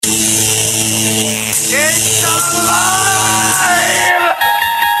It's alive!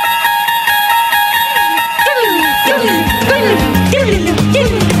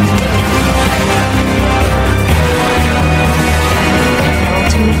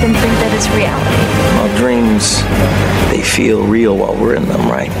 To make them think that it's reality. Well, dreams, they feel real while we're in them,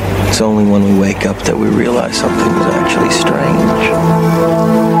 right? It's only when we wake up that we realize something is actually strange.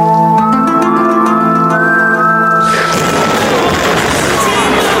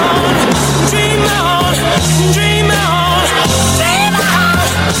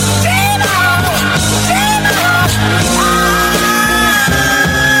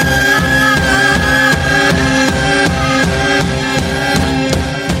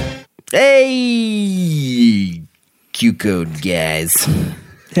 Hey, Q-Code guys.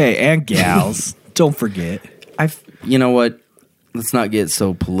 Hey, and gals, don't forget. You know what? Let's not get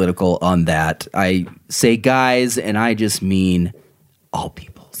so political on that. I say guys, and I just mean all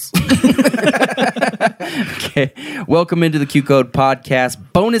peoples. Okay. Welcome into the Q-Code podcast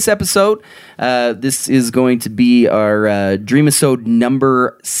bonus episode. This is going to be our Dreamisode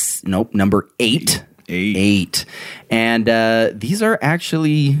number 8. Eight. And these are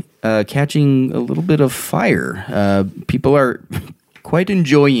actually catching a little bit of fire. People are quite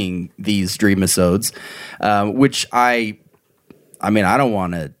enjoying these Dreamisodes, which I mean, I don't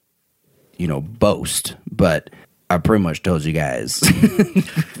want to, boast, but I pretty much told you guys,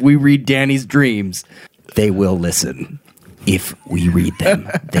 if we read Danny's dreams, they will listen. If we read them,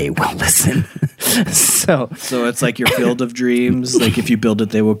 they will listen. So it's like your field of dreams. Like if you build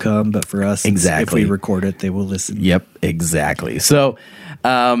it, they will come. But for us, exactly. If we record it, they will listen. Yep, exactly. So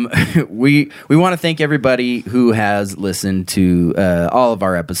we want to thank everybody who has listened to all of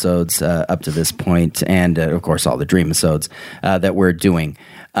our episodes up to this point, and of course all the Dreamisodes that we're doing.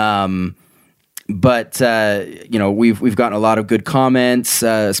 But we've gotten a lot of good comments,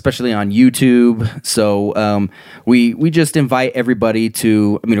 especially on YouTube. So we just invite everybody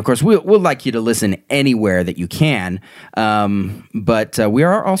to. I mean, of course, we'll like you to listen anywhere that you can. But we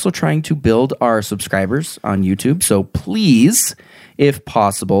are also trying to build our subscribers on YouTube. So please, if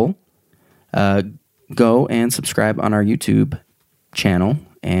possible, go and subscribe on our YouTube channel,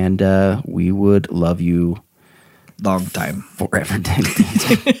 and we would love you. Long time forever.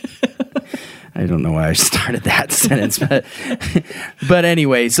 I don't know why I started that sentence, but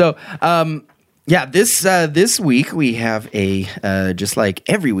anyway. So, this week we have a just like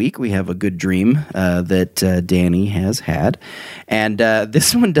every week we have a good dream that Danny has had, and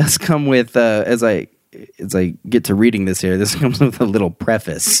this one does come with as I get to reading this here. This comes with a little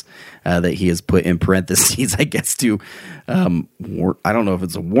preface that he has put in parentheses, I guess to I don't know if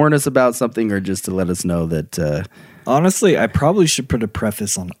it's to warn us about something or just to let us know that. Honestly, I probably should put a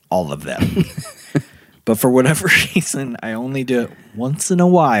preface on all of them. But for whatever reason, I only do it once in a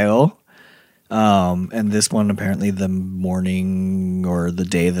while. And this one, apparently the morning or the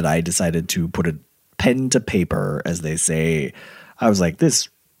day that I decided to put a pen to paper, as they say, I was like, this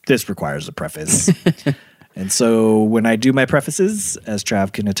requires a preface. And so when I do my prefaces, as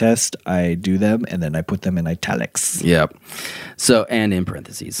Trav can attest, I do them and then I put them in italics. Yep. So, and in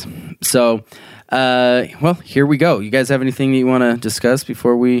parentheses. So, well, here we go. You guys have anything that you want to discuss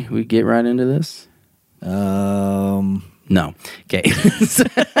before we get right into this? No. Okay.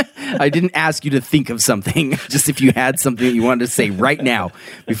 I didn't ask you to think of something. Just if you had something that you wanted to say right now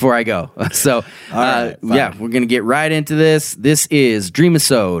before I go. So, right, we're going to get right into this. This is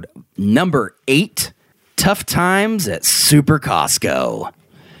Dreamisode number 8, Tough Times at Super Costco.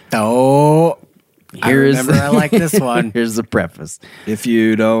 Oh, I like this one. Here's the preface. If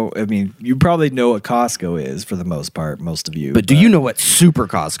you don't, I mean, you probably know what Costco is for the most part, most of you. But do you know what Super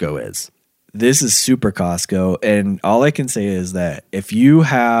Costco is? This is Super Costco, and all I can say is that if you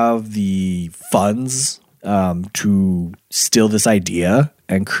have the funds to steal this idea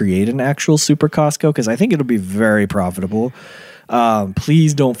and create an actual Super Costco, because I think it'll be very profitable,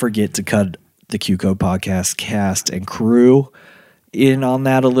 please don't forget to cut the Q-Code podcast cast and crew in on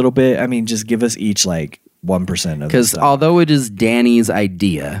that a little bit. I mean, just give us each like 1% of it. Because although it is Danny's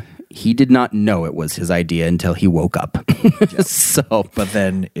idea, he did not know it was his idea until he woke up. But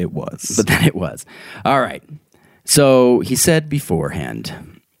then it was. All right. So he said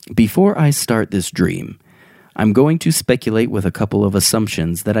beforehand, before I start this dream, I'm going to speculate with a couple of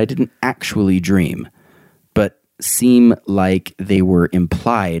assumptions that I didn't actually dream, but seem like they were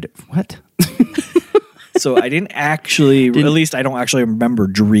implied. What? So I didn't actually, at least I don't actually remember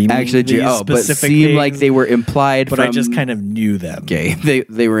dreaming but seemed like they were implied but from, I just kind of knew them. Okay,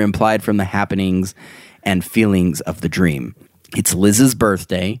 they were implied from the happenings and feelings of the dream. It's Liz's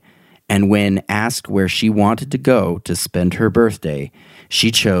birthday, and when asked where she wanted to go to spend her birthday, she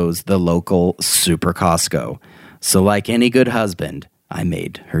chose the local Super Costco. So like any good husband, I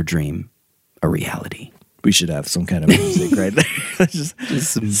made her dream a reality. We should have some kind of music right there. just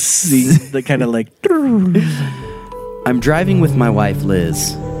some sing, the kind of like. I'm driving with my wife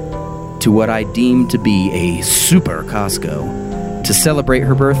Liz to what I deem to be a Super Costco to celebrate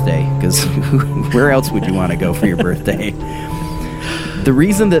her birthday, because where else would you want to go for your birthday? The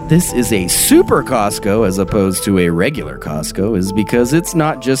reason that this is a Super Costco as opposed to a regular Costco is because it's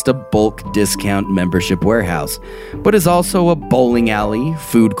not just a bulk discount membership warehouse, but is also a bowling alley,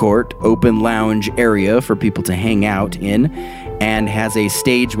 food court, open lounge area for people to hang out in, and has a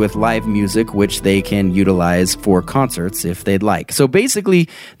stage with live music which they can utilize for concerts if they'd like. So basically,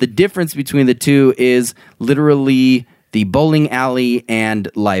 the difference between the two is literally the bowling alley and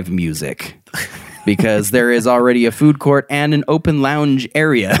live music. Because there is already a food court and an open lounge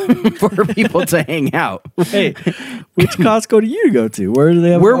area for people to hang out. Hey, which Costco do you go to? Where do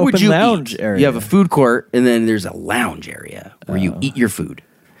they have Where an would open you lounge eat? area? You have a food court, and then there's a lounge area where you eat your food.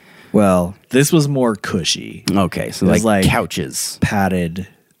 Well, this was more cushy. Okay, so It was like like- couches. Padded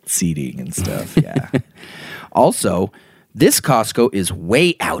seating and stuff. Yeah. Also, this Costco is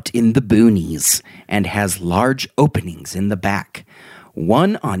way out in the boonies and has large openings in the back.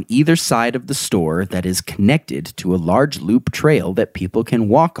 One on either side of the store that is connected to a large loop trail that people can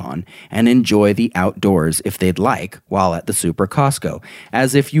walk on and enjoy the outdoors if they'd like while at the Super Costco,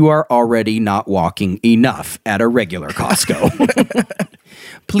 as if you are already not walking enough at a regular Costco.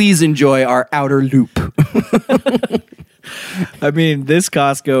 Please enjoy our outer loop. I mean, this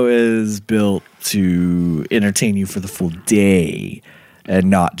Costco is built to entertain you for the full day and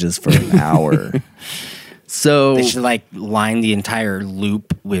not just for an hour. So They should like line the entire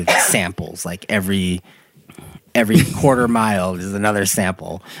loop with samples. Like every quarter mile is another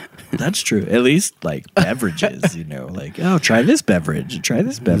sample. That's true. At least like beverages, like, oh, try this beverage, try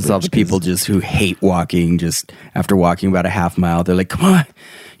this beverage. there's all the people just who hate walking, just after walking about a half mile, they're like, come on,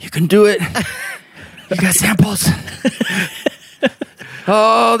 you can do it. You got samples.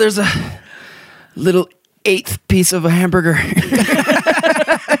 Oh, there's a little 8th piece of a hamburger.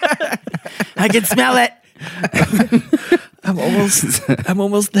 I can smell it. I'm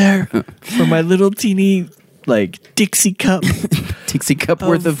almost there for my little teeny like Dixie cup, Dixie cup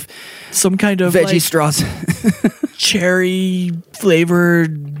worth of some kind of veggie like, straws. cherry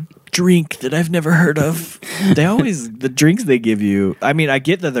flavored drink that I've never heard of. The drinks they give you. I mean, I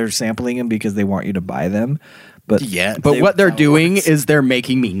get that they're sampling them because they want you to buy them, but But what they're doing is they're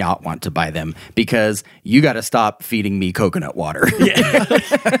making me not want to buy them because you got to stop feeding me coconut water.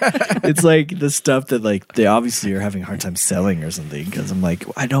 it's like the stuff that like they obviously are having a hard time selling or something. Because I'm like,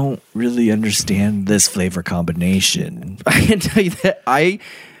 I don't really understand this flavor combination. I can tell you that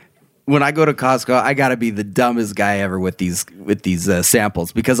when I go to Costco, I got to be the dumbest guy ever with these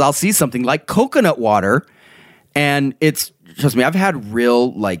samples, because I'll see something like coconut water, and trust me, I've had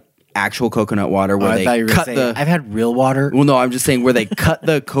real like actual coconut water where they cut I've had real water. Well, no, I'm just saying where they cut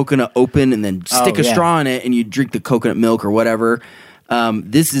the coconut open and then stick a yeah. straw in it and you drink the coconut milk or whatever.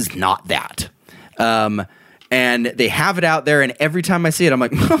 This is not that. And they have it out there, and every time I see it, I'm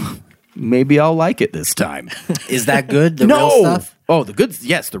like, maybe I'll like it this time. Is that good? The real stuff? Oh,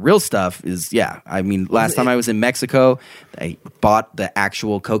 the real stuff is, yeah. I mean, last time I was in Mexico, I bought the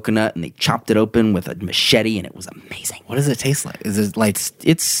actual coconut and they chopped it open with a machete, and it was amazing. What does it taste like? Is it like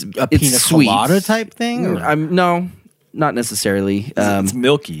It's a pina sweet. colada type thing? Or? No, not necessarily. It's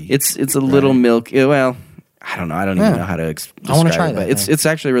milky. It's a little milk. Well, I don't know. I don't even know how to I wanna describe try it, but that, it's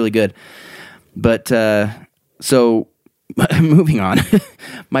actually really good. But so moving on,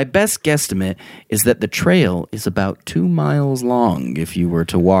 my best guesstimate is that the trail is about 2 miles long. If you were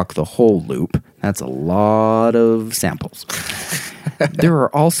to walk the whole loop, that's a lot of samples. There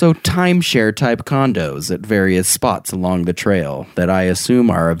are also timeshare type condos at various spots along the trail that I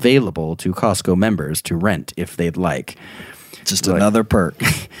assume are available to Costco members to rent if they'd like. Just another perk.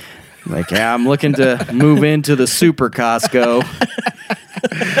 Like, yeah, I'm looking to move into the Super Costco.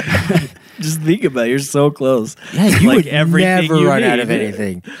 Just think about it. You're so close. Yeah, you like would everything never you run need. out of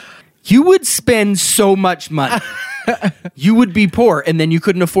anything. You would spend so much money. You would be poor, and then you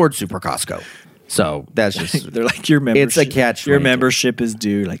couldn't afford Super Costco. So that's just They're like, your membership. It's a catch. Your membership is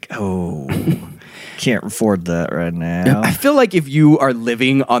due. Like, oh, can't afford that right now. I feel like if you are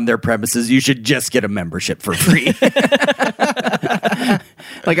living on their premises, you should just get a membership for free.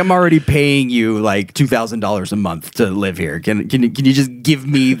 Like, I'm already paying you like $2,000 a month to live here. Can you just give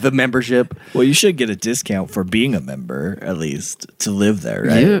me the membership? Well, you should get a discount for being a member, at least, to live there,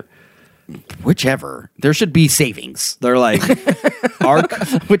 right? Yeah. Whichever. There should be savings. They're like,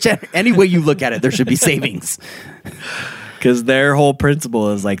 Any way you look at it, there should be savings. Because their whole principle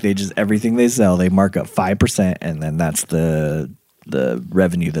is like they just everything they sell, they mark up 5%, and then that's the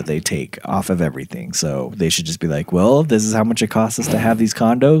revenue that they take off of everything. So they should just be like, well, this is how much it costs us to have these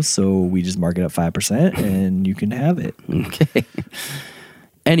condos, so we just mark it up 5% and you can have it. Okay.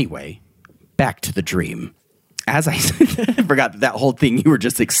 Anyway, back to the dream. As I said, I forgot that whole thing you were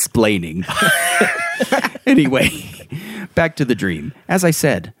just explaining. Anyway, back to the dream. As I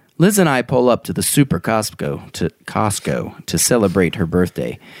said, Liz and I pull up to the Super Costco to celebrate her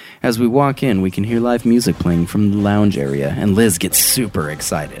birthday. As we walk in, we can hear live music playing from the lounge area, and Liz gets super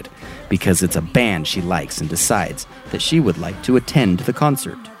excited because it's a band she likes and decides that she would like to attend the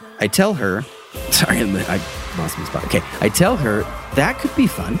concert. I tell her, sorry, I lost my spot. Okay, I tell her that could be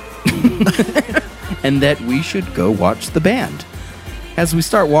fun and that we should go watch the band. As we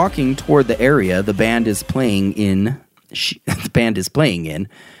start walking toward the area the band is playing in,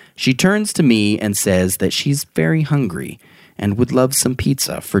 she turns to me and says that she's very hungry and would love some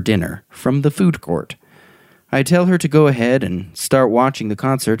pizza for dinner from the food court. I tell her to go ahead and start watching the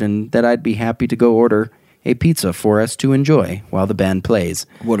concert and that I'd be happy to go order a pizza for us to enjoy while the band plays.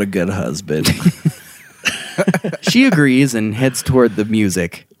 What a good husband. She agrees and heads toward the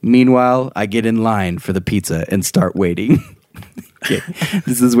music. Meanwhile, I get in line for the pizza and start waiting. Okay,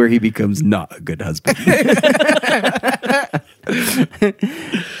 this is where he becomes not a good husband.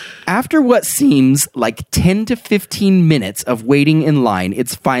 After what seems like 10 to 15 minutes of waiting in line,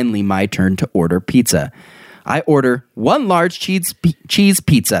 it's finally my turn to order pizza. I order 1 large cheese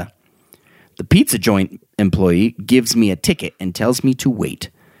pizza. The pizza joint employee gives me a ticket and tells me to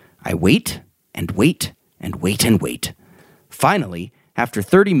wait. I wait and wait and wait and wait. Finally, after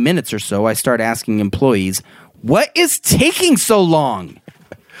 30 minutes or so, I start asking employees, "What is taking so long?"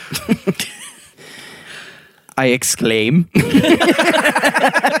 I exclaim.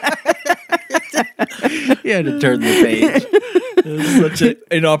 You had to turn the page. It was such an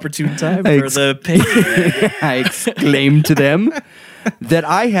inopportune time for the page. I exclaimed to them that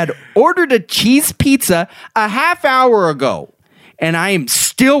I had ordered a cheese pizza a half hour ago, and I am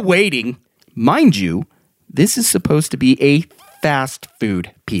still waiting. Mind you, this is supposed to be a fast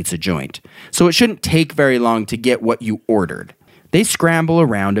food pizza joint, so it shouldn't take very long to get what you ordered. They scramble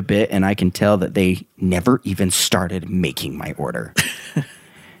around a bit, and I can tell that they never even started making my order.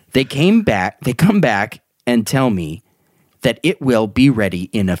 They come back and tell me that it will be ready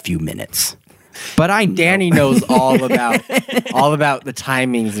in a few minutes. But Danny knows all about the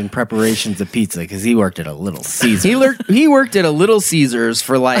timings and preparations of pizza because he worked at a Little Caesars. He worked at a Little Caesars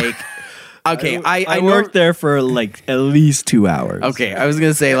for like. Okay, I worked there for like at least 2 hours. Okay, I was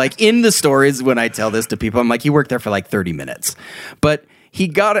going to say, like, in the stories when I tell this to people, I'm like, he worked there for like 30 minutes. But he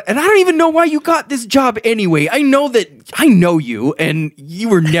got it, and I don't even know why you got this job anyway. I know you, and you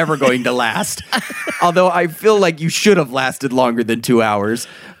were never going to last. Although I feel like you should have lasted longer than 2 hours.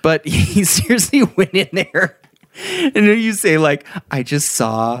 But he seriously went in there. And then you say, like, I just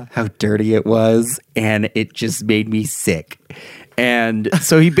saw how dirty it was, and it just made me sick. And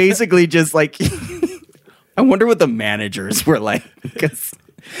so he basically just like, I wonder what the managers were like.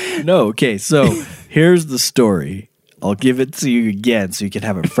 No, okay, so here's the story. I'll give it to you again so you can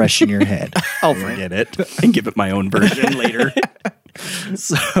have it fresh in your head. I'll forget it and give it my own version later.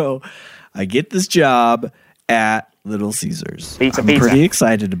 So I get this job at Little Caesars. Pizza. I'm pretty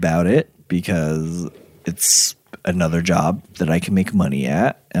excited about it because it's another job that I can make money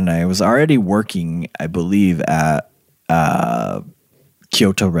at. And I was already working, I believe, at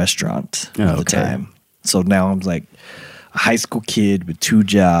Kyoto restaurant at the time. So now I'm like a high school kid with 2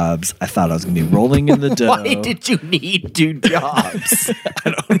 jobs. I thought I was going to be rolling in the dough. Why did you need 2 jobs?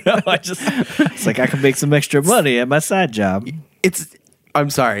 I don't know. It's like I can make some extra money at my side job. I'm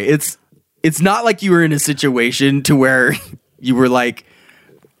sorry. It's not like you were in a situation to where you were like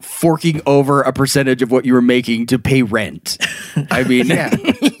forking over a percentage of what you were making to pay rent. I mean,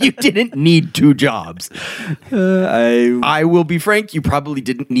 you didn't need 2 jobs. I will be frank, you probably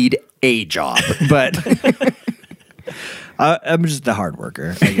didn't need a job, but I'm just a hard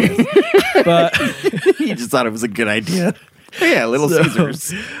worker, I guess. But he just thought it was a good idea. Yeah, Little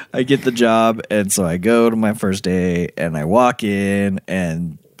Caesars. I get the job, and so I go to my first day, and I walk in,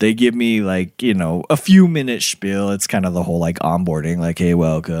 and they give me like, a few minute spiel. It's kind of the whole like onboarding, like, hey,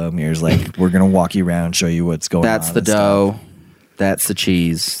 welcome. Here's like, we're going to walk you around, show you what's going on. That's the dough. That's the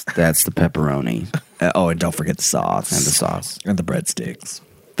cheese. That's the pepperoni. And don't forget the sauce. And the sauce. And the breadsticks.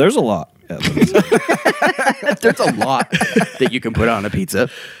 There's a lot. There's a lot that you can put on a pizza.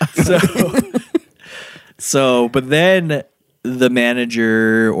 So, but then the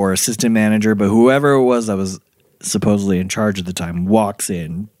manager or assistant manager, but whoever it was that was supposedly in charge at the time, walks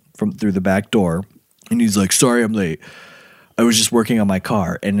in through the back door, and he's like, "Sorry, I'm late. I was just working on my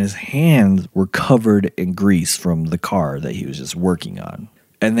car, and his hands were covered in grease from the car that he was just working on.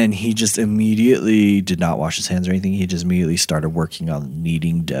 And then he just immediately did not wash his hands or anything. He just immediately started working on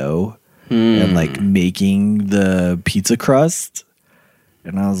kneading dough and like making the pizza crust.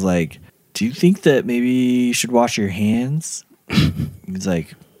 And I was like, do you think that maybe you should wash your hands? He's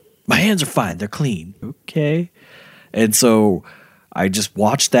like, my hands are fine. They're clean. Okay. And so I just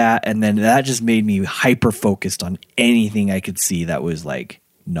watched that, and then that just made me hyper focused on anything I could see that was like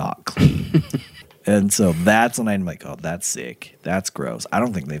not clean. And so that's when I'm like, oh, that's sick. That's gross. I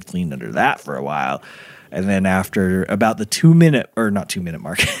don't think they've cleaned under that for a while. And then after about the 2 minute, or not 2 minute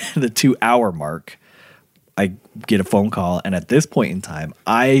mark, the 2 hour mark, I get a phone call. And at this point in time,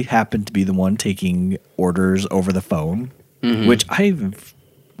 I happen to be the one taking orders over the phone, which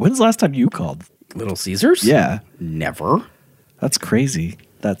when's the last time you called? Little Caesars? Yeah. Never. That's crazy.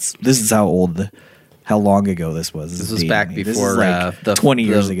 This is how long ago this was. This was back before like 20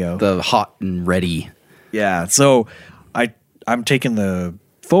 years ago. The hot and ready. Yeah. So I'm taking the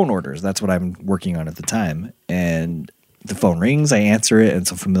phone orders. That's what I'm working on at the time. And the phone rings. I answer it. And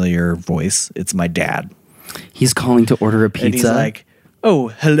it's a familiar voice. It's my dad. He's calling to order a pizza. And he's like, oh,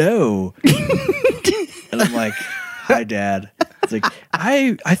 hello. And I'm like, hi, Dad. It's like,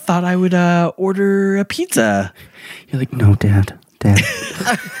 I thought I would order a pizza. You're like, no, Dad,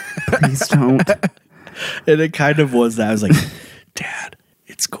 please don't. And it kind of was that. I was like, Dad,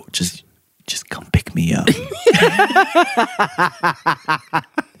 it's cool. Just come pick me up.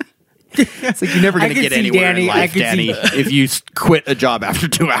 It's like you're never going to get anywhere Danny, in life, Danny, if you quit a job after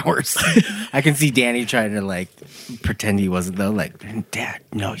 2 hours. I can see Danny trying to like pretend he wasn't though. Like, Dad,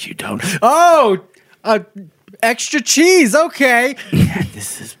 no, you don't. Oh, extra cheese. Okay. Dad,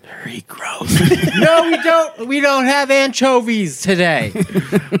 this is very gross. No, we don't. We don't have anchovies today.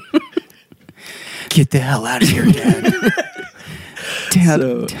 Get the hell out of here, Dad.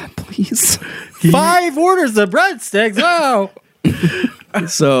 Dad, please. 5 orders of breadsticks. Oh.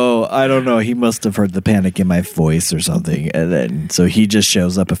 So I don't know. He must have heard the panic in my voice or something, and then so he just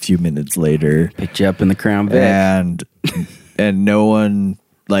shows up a few minutes later, Picked you up in the Crown Vic. and no one.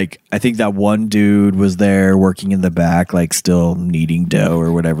 Like, I think that one dude was there working in the back, like still kneading dough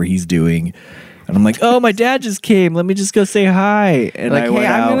or whatever he's doing. And I'm like, oh, my dad just came. Let me just go say hi. And Like, I hey, went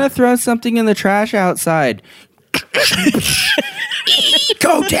I'm out. going to throw something in the trash outside.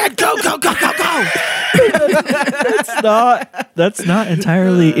 Go, Dad, go. That's not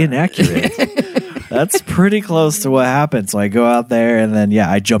entirely inaccurate. That's pretty close to what happened. So I go out there, and then,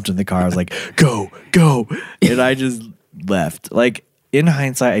 I jumped in the car. I was like, go. And I just left. Like, in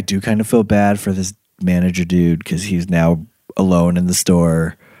hindsight, I do kind of feel bad for this manager dude because he's now alone in the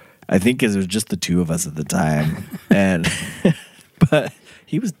store. I think because it was just the two of us at the time. But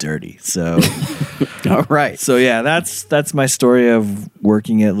he was dirty. So, All right. so yeah, that's my story of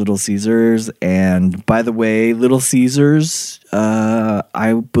working at Little Caesars. And by the way, Little Caesars,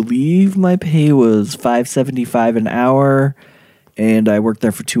 I believe my pay was $5.75 an hour. And I worked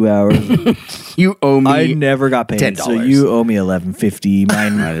there for 2 hours. You owe me. I never got paid, $10. so you owe me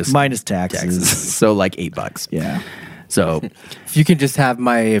 $11.50 minus taxes. So like $8. Yeah. So If you can just have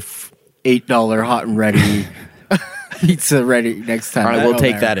my $8 hot and ready pizza ready next time. all right, we'll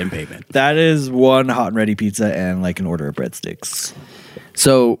take that in payment. That is one hot and ready pizza and like an order of breadsticks.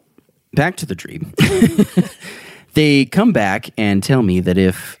 So back to the dream. They come back and tell me that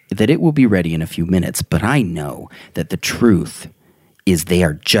it will be ready in a few minutes, but I know that the truth is they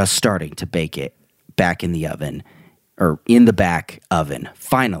are just starting to bake it back in the oven, or in the back oven.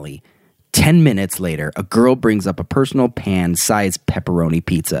 Finally, 10 minutes later, a girl brings up a personal pan-sized pepperoni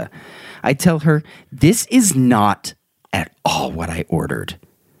pizza. I tell her, this is not at all what I ordered.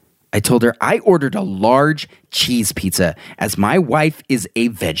 I told her I ordered a large cheese pizza as my wife is a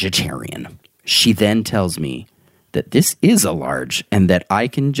vegetarian. She then tells me that this is a large and that I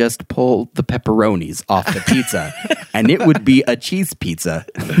can just pull the pepperonis off the pizza and it would be a cheese pizza.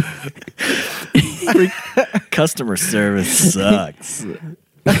 Customer service sucks.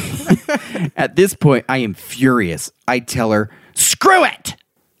 At this point, I am furious. I tell her, screw it!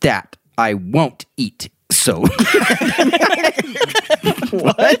 That I won't eat. So.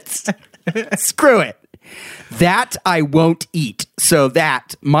 What? Screw it. That I won't eat so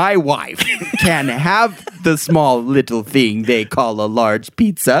that my wife can have the small little thing they call a large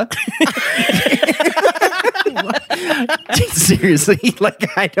pizza. Seriously,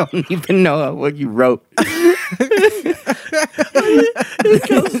 like I don't even know what you wrote.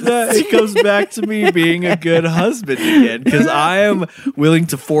 It comes back to me being a good husband again, because I am willing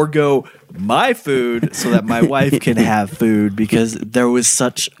to forego my food so that my wife can have food, because there was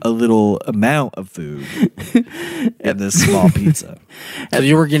such a little amount of food in this small pizza. So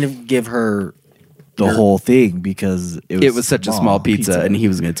you were going to give her The whole thing, because It was such a small pizza, and he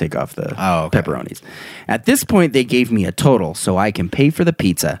was going to take off the okay. pepperonis. At this point, they gave me a total so I can pay for the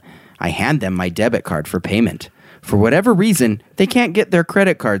pizza. I hand them my debit card for payment. For whatever reason, they can't get their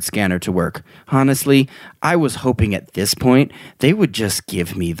credit card scanner to work. Honestly, I was hoping at this point they would just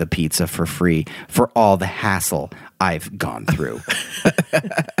give me the pizza for free for all the hassle I've gone through.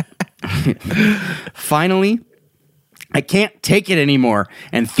 Finally, I can't take it anymore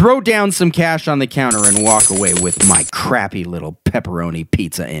and throw down some cash on the counter and walk away with my crappy little pepperoni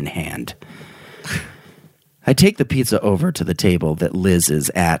pizza in hand. I take the pizza over to the table that Liz is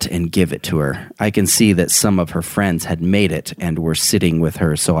at and give it to her. I can see that some of her friends had made it and were sitting with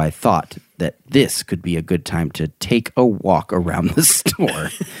her, so I thought that this could be a good time to take a walk around the store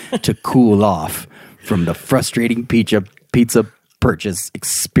to cool off from the frustrating pizza purchase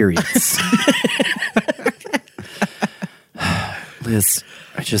experience. Liz,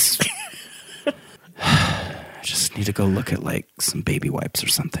 I just need to go look at like some baby wipes or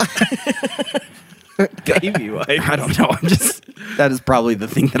something. baby wife. I don't know. That is probably the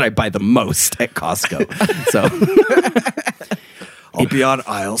thing that I buy the most at Costco. So I'll be on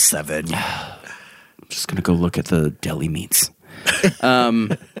aisle 7. I'm just gonna go look at the deli meats.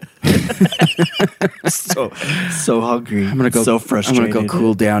 So hungry. I'm gonna go. So frustrated. I'm gonna go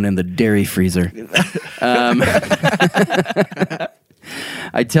cool down in the dairy freezer.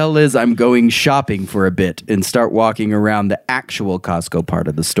 I tell Liz I'm going shopping for a bit and start walking around the actual Costco part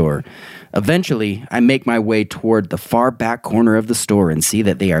of the store. Eventually, I make my way toward the far back corner of the store and see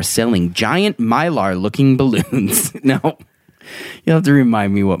that they are selling giant Mylar-looking balloons. Now, you'll have to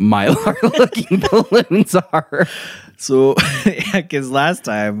remind me what Mylar-looking balloons are. So, yeah, because last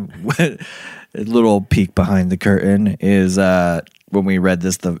time, a little peek behind the curtain is when we read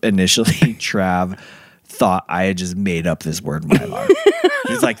this, initially Trav thought I had just made up this word Mylar.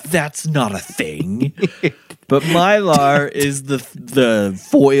 He's like, that's not a thing. But Mylar is the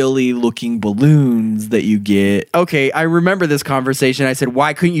foily looking balloons that you get. Okay, I remember this conversation. I said,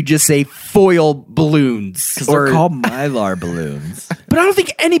 why couldn't you just say foil balloons? Because they're called Mylar balloons. But I don't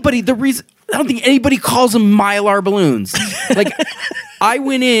think anybody calls them Mylar balloons. Like, I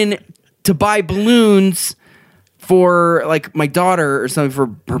went in to buy balloons for like my daughter or something for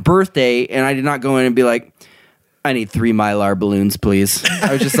her birthday, and I did not go in and be like, I need 3 Mylar balloons, please.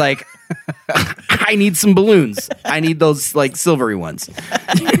 I was just like, I need some balloons. I need those like silvery ones.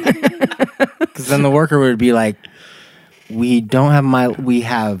 Because then the worker would be like, we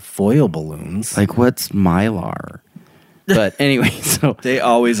have foil balloons. Like, what's Mylar? But anyway, so They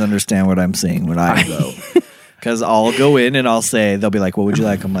always understand what I'm saying when I go. Because I'll go in and I'll say, they'll be like, what would you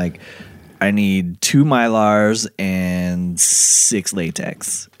like? I'm like, I need 2 Mylars and 6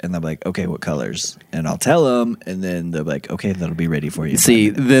 latex. And they'll be like, okay, what colors? And I'll tell them, and then they'll be like, okay, that'll be ready for you. in 5 see,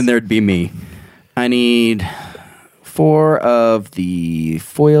 minutes. then there'd be me. I need 4 of the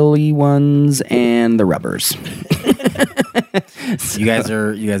foily ones and the rubbers. You guys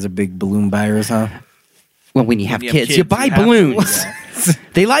are big balloon buyers, huh? Well, when you have you have kids, kids, you buy you have to, balloons.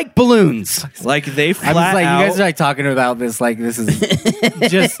 They like balloons. Like they I flat was like, out. you guys are like talking about this like this is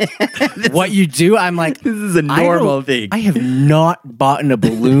just what you do. I'm like, This is a normal thing. I have not bought a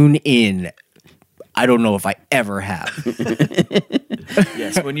balloon in. I don't know if I ever have.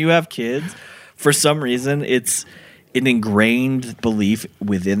 Yes, when you have kids, for some reason, it's an ingrained belief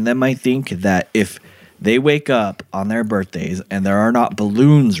within them, I think, that if they wake up on their birthdays and there are not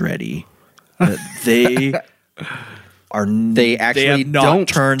balloons ready, that they They have not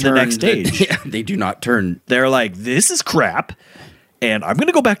turned the next stage. Yeah, they do not turn. They're like, this is crap, and I'm going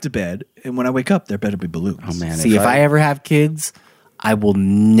to go back to bed, and when I wake up, there better be balloons. Oh, man. See, if I ever have kids, I will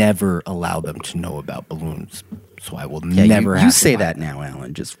never allow them to know about balloons. So I will Yeah, never have you to say buy that them. now,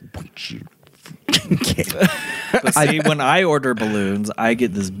 Alan. Just okay. But see, when I order balloons, I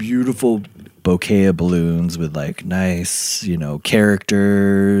get this beautiful bouquet of balloons with like nice,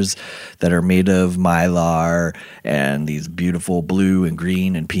 characters that are made of Mylar and these beautiful blue and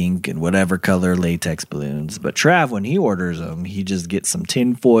green and pink and whatever color latex balloons. But Trav, when he orders them, he just gets some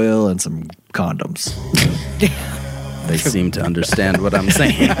tin foil and some condoms. They seem to understand what I'm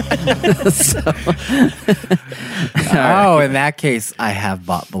saying. Oh, in that case, I have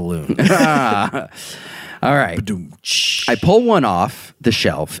bought balloons. All right. I pull one off the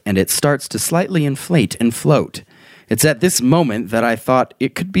shelf, and it starts to slightly inflate and float. It's at this moment that I thought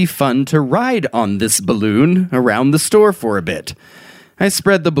it could be fun to ride on this balloon around the store for a bit. I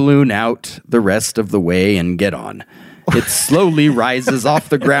spread the balloon out the rest of the way and get on. It slowly rises off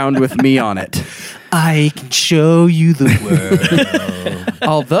the ground with me on it. I can show you the world.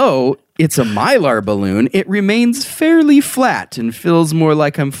 Although it's a Mylar balloon, it remains fairly flat and feels more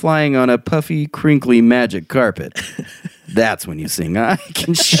like I'm flying on a puffy, crinkly magic carpet. That's when you sing, I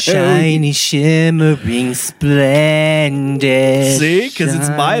can show you. Shiny, shimmering, splendid. See, because it's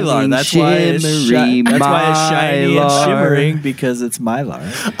Mylar. That's why it's shimmery that's why it's shiny and Mylar. shimmering, because it's Mylar.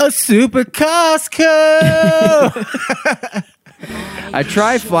 A super Costco. I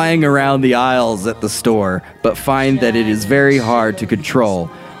try flying around the aisles at the store, but find that it is very hard to control.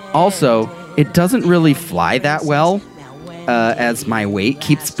 Also, it doesn't really fly that well, as my weight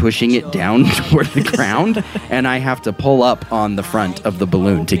keeps pushing it down toward the ground, and I have to pull up on the front of the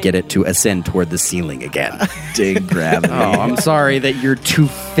balloon to get it to ascend toward the ceiling again. Dig gravity. Oh, I'm sorry that you're too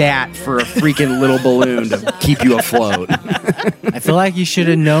fat for a freaking little balloon to keep you afloat. I feel like you should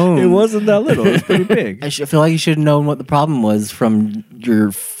have known. It wasn't that little. It was pretty big. I feel like you should have known what the problem was from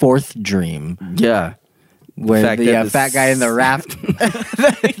your fourth dream, Yeah. where fact the that fat guy in the raft.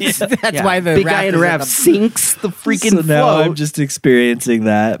 That's why the big raft guy in is a at raft the- sinks the freaking So now float. I'm just experiencing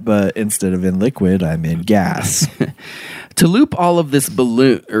that, but instead of in liquid, I'm in gas. To loop all of this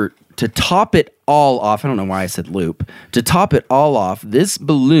balloon, or to top it all off, I don't know why I said loop. To top it all off, this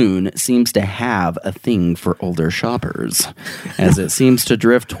balloon seems to have a thing for older shoppers, as it seems to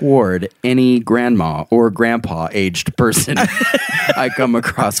drift toward any grandma or grandpa aged person I come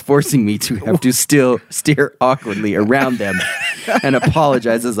across, forcing me to have to still steer awkwardly around them and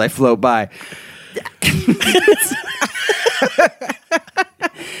apologize as I float by.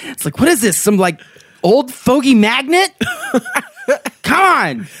 It's like, what is this? Some like old fogey magnet? Come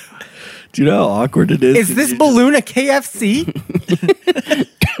on. Do you know how awkward it is? Is this balloon a KFC?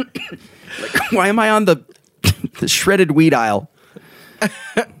 Why am I on the shredded wheat aisle? I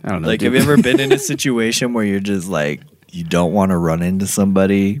don't know. Like, dude. have you ever been in a situation where you're just like, you don't want to run into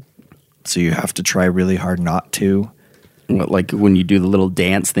somebody, so you have to try really hard not to? What, like when you do the little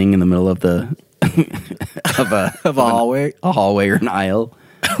dance thing in the middle of the Of a hallway? a hallway or an aisle?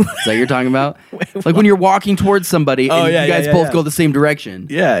 Is that what you're talking about? Like when you're walking towards somebody and Oh, yeah, you guys yeah, both yeah. go the same direction.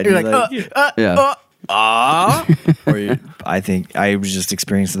 Yeah. And You're you're like, Yeah. or you, I think I was just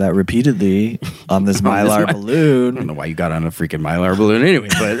experiencing that repeatedly on this On this Mylar one. I don't balloon. know why you got on a freaking Mylar balloon anyway,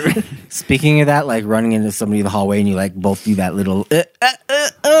 but Speaking of that, like running into somebody in the hallway and you like both do that little.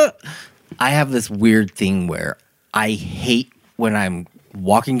 I have this weird thing where I hate when I'm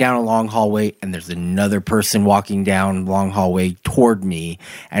walking down a long hallway and there's another person walking down a long hallway toward me,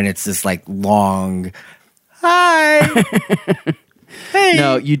 and it's this like long. Hi. Hey.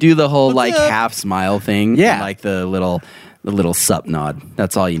 no, you do the whole What's like up? half smile thing. Yeah. And, like the little sup nod.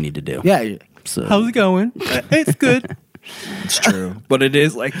 That's all you need to do. Yeah. So, How's it going? It's good. It's true. But it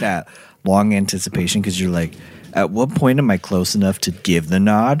is like that long anticipation because you're like, at what point am I close enough to give the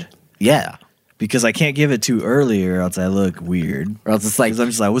nod? Yeah. Because I can't give it too early or else I look weird. Or else it's like, 'Cause I'm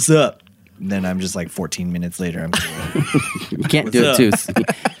just like, what's up? And then I'm just like 14 minutes later, I'm you can't What's do it up? too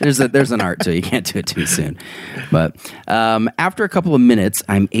soon. There's an art to it. You can't do it too soon. But after a couple of minutes,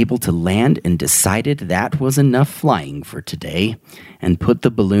 I'm able to land and decided that was enough flying for today and put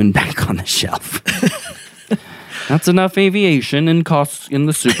the balloon back on the shelf. That's enough aviation in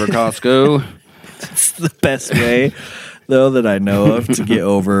the Super Costco. It's the best way, though, that I know of to get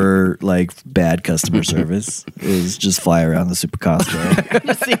over like bad customer service is just fly around the Super Costco.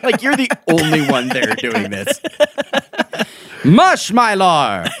 You seem like you're the only one there doing this. Mush,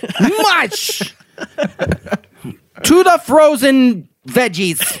 Mylar! Mush! To the frozen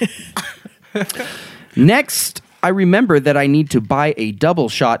veggies. Next, I remember that I need to buy a double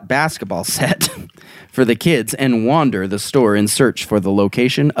shot basketball set for the kids and wander the store in search for the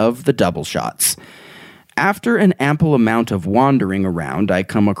location of the double shots. After an ample amount of wandering around, I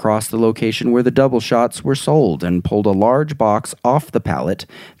come across the location where the double shots were sold and pulled a large box off the pallet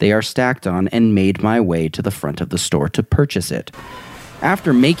they are stacked on and made my way to the front of the store to purchase it.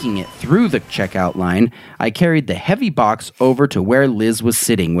 After making it through the checkout line, I carried the heavy box over to where Liz was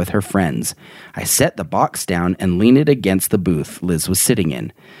sitting with her friends. I set the box down and leaned it against the booth Liz was sitting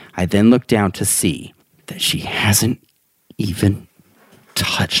in. I then looked down to see that she hasn't even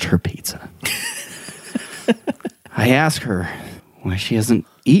touched her pizza. I ask her why she hasn't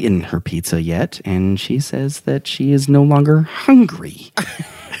eaten her pizza yet, and she says that she is no longer hungry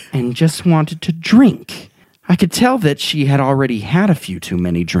and just wanted to drink. I could tell that she had already had a few too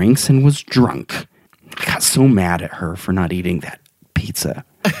many drinks and was drunk. I got so mad at her for not eating that pizza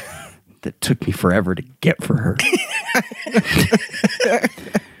that took me forever to get for her.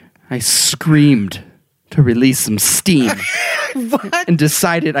 I screamed to release some steam and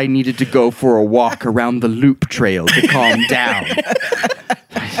decided I needed to go for a walk around the loop trail to calm down.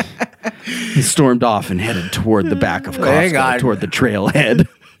 He stormed off and headed toward the back of Hang Costco, on. toward the trailhead.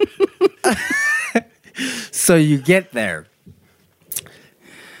 So you get there.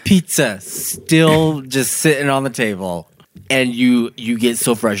 Pizza still just sitting on the table. And you get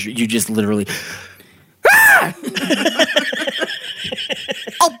so frustrated. You just literally... Ah!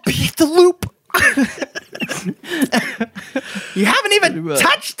 I'll beat the loop. You haven't even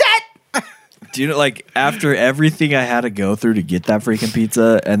touched it. Do you know, like, after everything I had to go through to get that freaking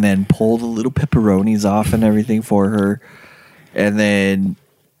pizza and then pull the little pepperonis off and everything for her, and then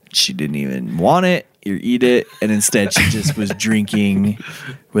she didn't even want it or eat it, and instead she just was drinking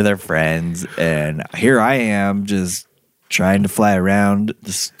with her friends, and here I am just trying to fly around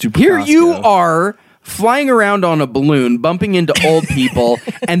the stupid Here Costco. you are flying around on a balloon, bumping into old people,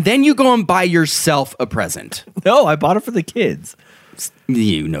 and then you go and buy yourself a present. No, I bought it for the kids.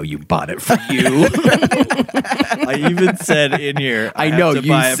 You know you bought it for you. I even said in here, I have know to you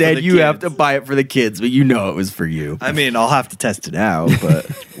buy it for said the you have to kids. buy it for the kids, but you know it was for you. I mean, I'll have to test it out, but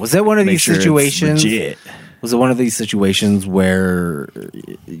Was it one of make these sure it's situations? legit. Was it one of these situations where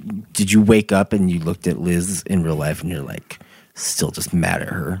did you wake up and you looked at Liz in real life and you're like, still just mad at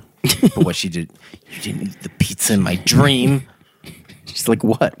her for what she did? You didn't eat the pizza in my dream. She's like,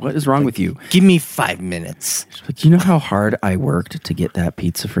 what? What is wrong with you? Give me 5 minutes. She's like, you know how hard I worked to get that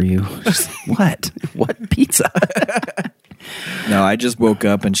pizza for you? She's like, what? What pizza? No, I just woke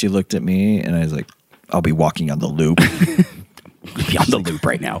up and she looked at me and I was like, I'll be walking on the loop. Be on the loop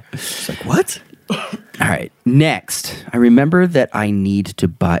right now. She's like, what? All right. Next, I remember that I need to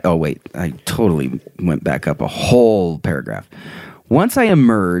buy. Oh, wait. I totally went back up a whole paragraph. Once I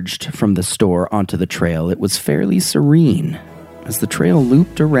emerged from the store onto the trail, it was fairly serene. As the trail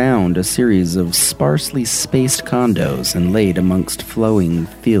looped around a series of sparsely spaced condos and laid amongst flowing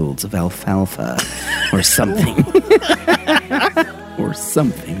fields of alfalfa or something. Or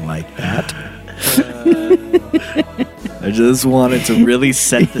something like that. I just wanted to really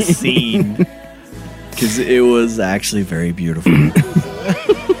set the scene because it was actually very beautiful in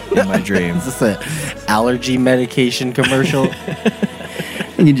my dreams. Is this an allergy medication commercial?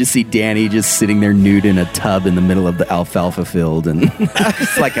 And you just see Danny just sitting there nude in a tub in the middle of the alfalfa field, and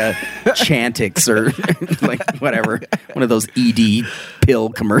it's like a Chantix or like whatever, one of those ED pill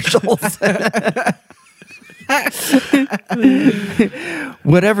commercials.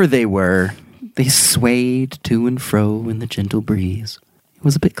 Whatever they were, they swayed to and fro in the gentle breeze. It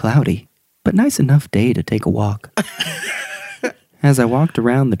was a bit cloudy, but nice enough day to take a walk. As I walked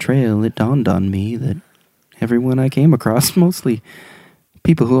around the trail, it dawned on me that everyone I came across, mostly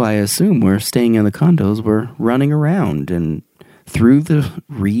people who I assume were staying in the condos, were running around and through the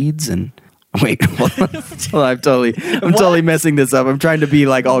reeds and... Wait, hold on. Well, I'm totally messing this up. I'm trying to be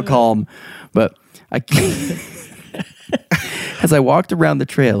like all calm, but as I walked around the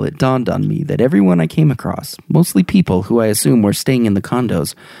trail, it dawned on me that everyone I came across, mostly people who I assume were staying in the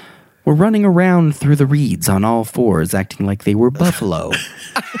condos, were running around through the reeds on all fours, acting like they were buffalo.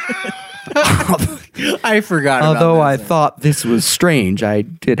 I forgot Although about I this. thought this was strange, I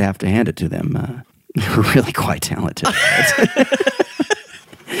did have to hand it to them. They were really quite talented.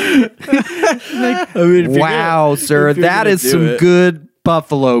 I mean, Wow, sir, if you're that gonna is do some it. good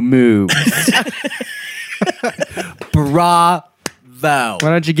buffalo moves. Bravo. Why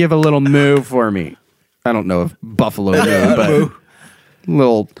don't you give a little moo for me? I don't know if buffalo moo, but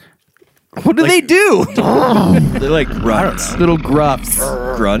little. What do they do? They're like grunts. Little gruffs.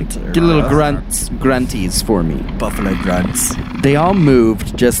 Grunt. Get little grunties for me. Buffalo grunts. They all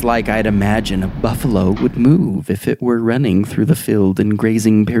moved just like I'd imagine a buffalo would move if it were running through the field and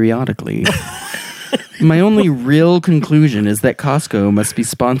grazing periodically. My only real conclusion is that Costco must be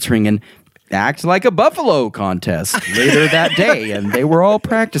sponsoring an Act Like a Buffalo contest later that day, and they were all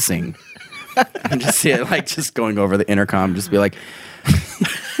practicing. I'm just going over the intercom, just be like,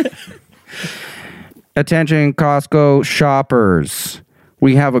 attention Costco shoppers.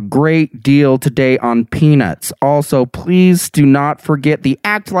 We have a great deal today on peanuts. Also, please do not forget the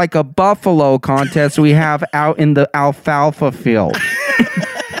Act Like a Buffalo contest we have out in the alfalfa field.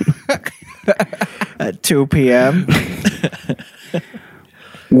 At 2 p.m.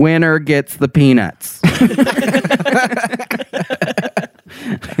 Winner gets the peanuts.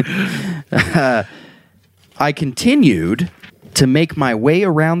 I continued to make my way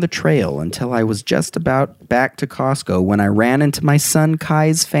around the trail until I was just about back to Costco when I ran into my son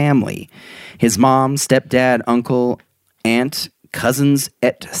Kai's family. His mom, stepdad, uncle, aunt, cousins,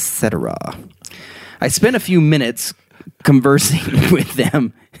 etc. I spent a few minutes conversing with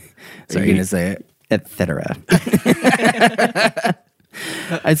them. Are you going to say it? Etc.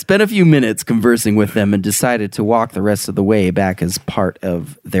 I spent a few minutes conversing with them and decided to walk the rest of the way back as part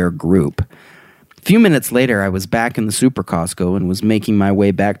of their group. A few minutes later, I was back in the Super Costco and was making my way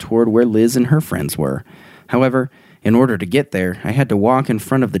back toward where Liz and her friends were. However, in order to get there, I had to walk in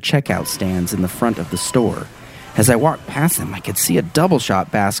front of the checkout stands in the front of the store. As I walked past them, I could see a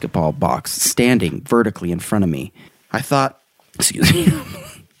double-shot basketball box standing vertically in front of me. I thought, excuse me,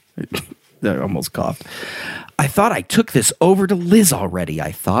 I almost coughed. I thought I took this over to Liz already,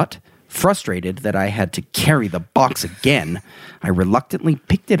 I thought. Frustrated that I had to carry the box again, I reluctantly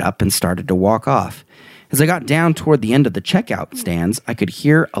picked it up and started to walk off. As I got down toward the end of the checkout stands, I could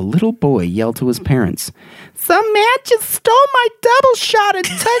hear a little boy yell to his parents, "Some man just stole my double shot and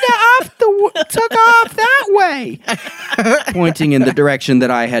took off that way," pointing in the direction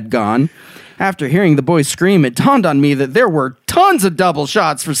that I had gone. After hearing the boy scream, it dawned on me that there were tons of double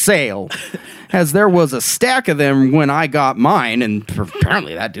shots for sale, as there was a stack of them when I got mine, and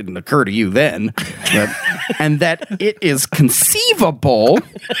apparently that didn't occur to you then, and that it is conceivable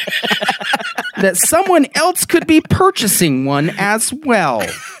that someone else could be purchasing one as well.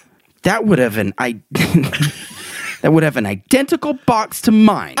 That would have an identical box to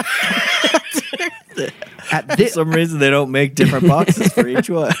mine. For some reason, they don't make different boxes for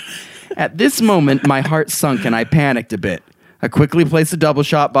each one. At this moment, my heart sunk and I panicked a bit. I quickly placed a double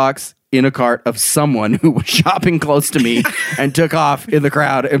shot box in a cart of someone who was shopping close to me and took off in the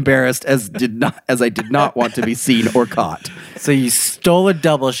crowd, embarrassed as I did not want to be seen or caught. So you stole a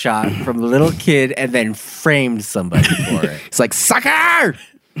double shot from a little kid and then framed somebody for it. It's like, sucker!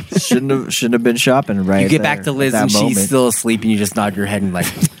 Shouldn't have been shopping right. You get there back to at Liz that and moment. she's still asleep and you just nod your head and like,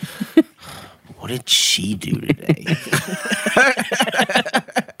 what did she do today?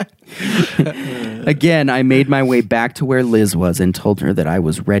 Again, I made my way back to where Liz was and told her that I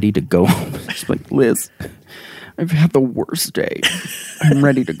was ready to go home. She's like, "Liz, I've had the worst day. I'm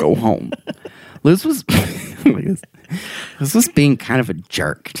ready to go home." Liz was being kind of a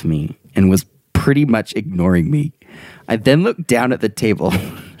jerk to me and was pretty much ignoring me. I then looked down at the table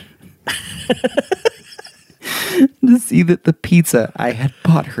to see that the pizza I had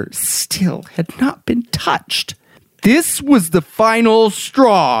bought her still had not been touched. This was the final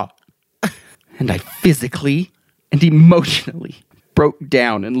straw. And I physically and emotionally broke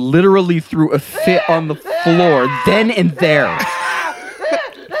down and literally threw a fit on the floor then and there.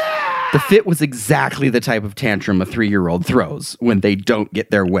 The fit was exactly the type of tantrum a 3-year-old throws when they don't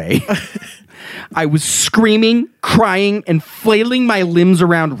get their way. I was screaming, crying, and flailing my limbs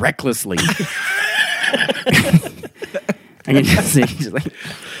around recklessly. I can just see she's like,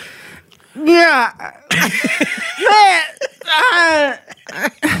 "Yeah.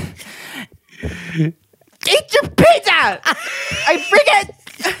 Eat your pizza! I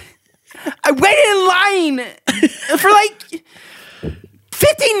waited in line for like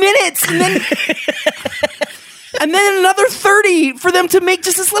 15 minutes and then another 30 for them to make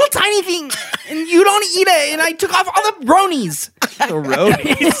just this little tiny thing, and you don't eat it, and I took off all the bronies."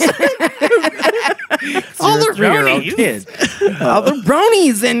 All the bronies. Kid. All the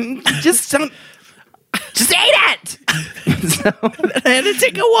bronies, and just ate it. So I had to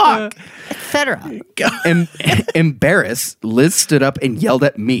take a walk, etc. Embarrassed, Liz stood up and yelled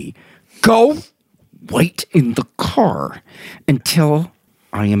at me, "Go wait in the car until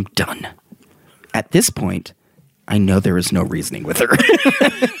I am done." At this point, I know there is no reasoning with her.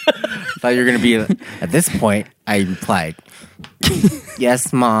 I thought you were going to be, at this point, I replied,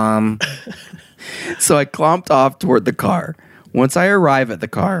 "Yes, Mom." So I clomped off toward the car. Once I arrived at the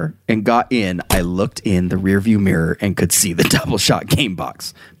car and got in, I looked in the rearview mirror and could see the double shot game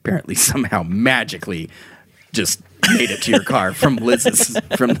box. Apparently, somehow, magically, just made it to your car from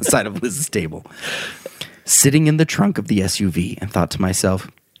the side of Liz's table. Sitting in the trunk of the SUV, and thought to myself,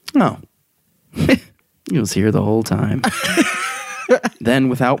 "Oh, he was here the whole time." Then,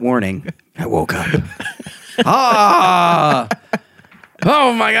 without warning, I woke up.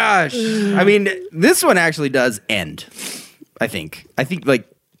 Oh my gosh! I mean, this one actually does end. I think like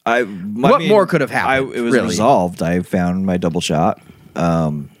what more could have happened? It was really resolved. I found my double shot.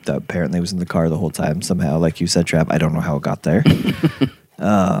 That apparently was in the car the whole time somehow. Like you said, Trav, I don't know how it got there.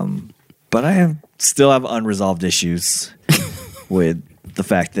 But I still have unresolved issues with the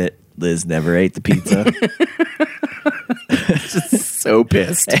fact that Liz never ate the pizza. Just so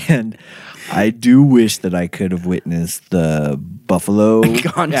pissed. And I do wish that I could have witnessed the buffalo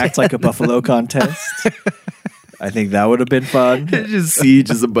act like a buffalo contest. I think that would have been fun. Just see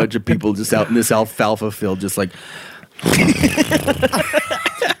just a bunch of people just out in this alfalfa field, just like.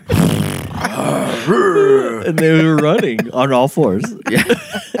 And they were running on all fours. Yeah,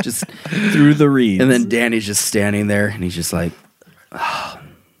 just through the reeds. And then Danny's just standing there, and he's just like, oh,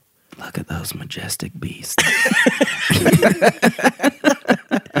 look at those majestic beasts.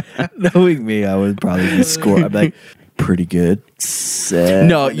 Knowing me, I would probably be scored. I'd be like, pretty good. 7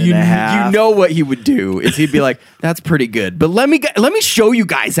 No, you know what he would do is he'd be like, "That's pretty good, but let me show you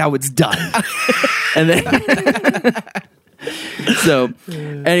guys how it's done." And then, so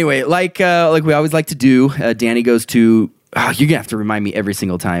anyway, like we always like to do, Danny goes to. Oh, you're gonna have to remind me every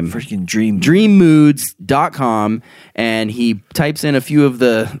single time. Freaking dreammoods.com, and he types in a few of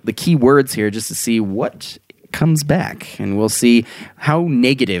the key words here just to see what comes back, and we'll see how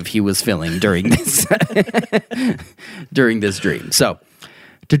negative he was feeling during this dream. So,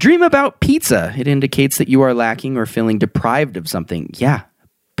 to dream about pizza, it indicates that you are lacking or feeling deprived of something. Yeah,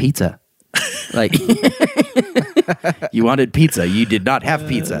 pizza. Like you wanted pizza, you did not have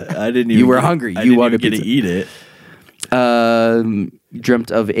pizza. I didn't. You were hungry. You wanted to pizza. eat it.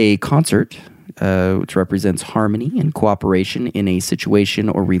 Dreamt of a concert, which represents harmony and cooperation in a situation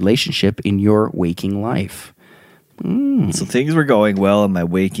or relationship in your waking life. So things were going well in my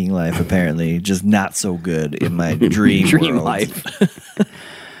waking life, apparently, just not so good in my dream world. Life.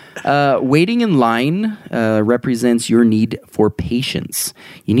 Waiting in line represents your need for patience.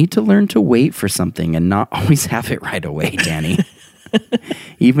 You need to learn to wait for something and not always have it right away, Danny.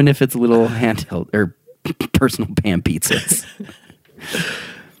 Even if it's little handheld or personal pan pizzas.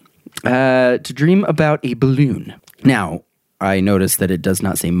 To dream about a balloon. Now, I noticed that it does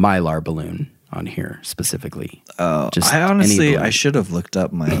not say Mylar balloon on here specifically. Oh, Just I honestly, any balloon. I should have looked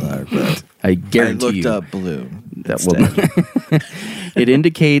up Mylar, but I guarantee I looked you up balloon. that will. It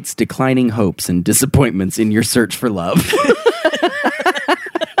indicates declining hopes and disappointments in your search for love.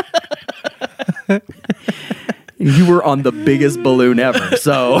 You were on the biggest balloon ever,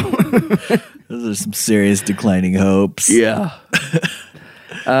 so Those are some serious declining hopes. yeah.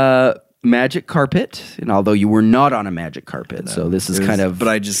 Magic carpet, and although you were not on a magic carpet, so this is kind of. But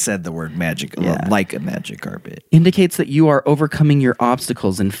I just said the word magic, Yeah. like a magic carpet. Indicates that you are overcoming your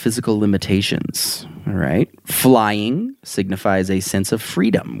obstacles and physical limitations. All right. Flying signifies a sense of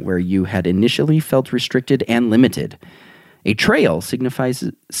freedom where you had initially felt restricted and limited. A trail signifies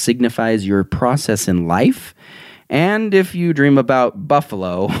your process in life. And if you dream about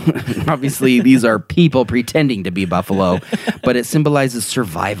buffalo, obviously these are people pretending to be buffalo, but it symbolizes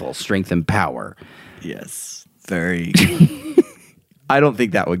survival, strength, and power. Yes. Very. I don't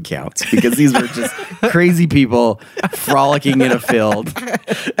think that would count because these were just crazy people frolicking in a field,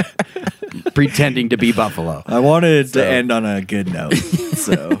 pretending to be buffalo. I wanted to end on a good note.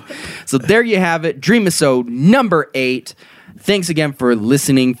 So there you have it. Dreamisode number 8. Thanks again for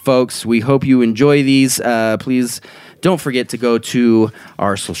listening, folks. We hope you enjoy these. Please don't forget to go to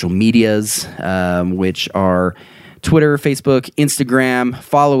our social medias, which are Twitter, Facebook, Instagram.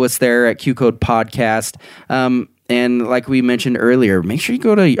 Follow us there at QCode Podcast. And like we mentioned earlier, make sure you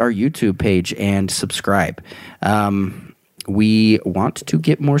go to our YouTube page and subscribe. We want to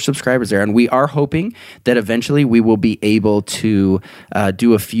get more subscribers there, and we are hoping that eventually we will be able to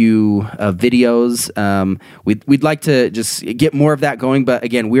do a few videos. We'd like to just get more of that going, but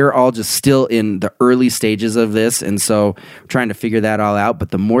again, we're all just still in the early stages of this, and so we're trying to figure that all out.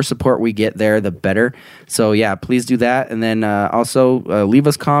 But the more support we get there, the better. So yeah, please do that, and then also leave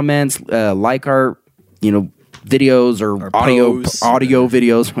us comments, like our, videos or audio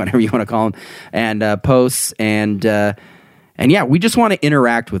videos, whatever you want to call them, and posts and yeah, we just want to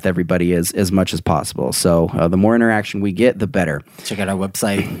interact with everybody as much as possible. So the more interaction we get, the better. Check out our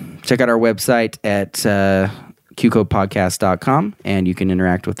website. Check out our website at QCodePodcast.com, and you can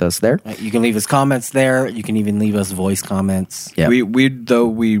interact with us there. You can leave us comments there. You can even leave us voice comments. Yeah. We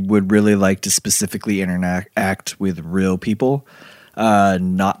would really like to specifically interact with real people,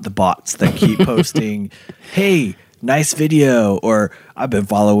 not the bots that keep posting, hey, nice video, or I've been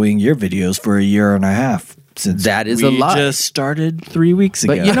following your videos for a year and a half. Since that is we a lie. Just started 3 weeks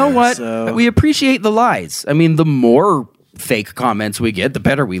ago. But you know what? So, We appreciate the lies. I mean, the more fake comments we get, the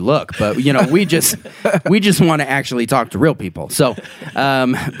better we look. But we just want to actually talk to real people. So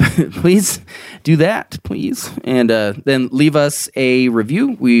please do that, please, and then leave us a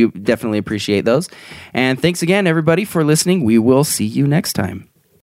review. We definitely appreciate those. And thanks again, everybody, for listening. We will see you next time.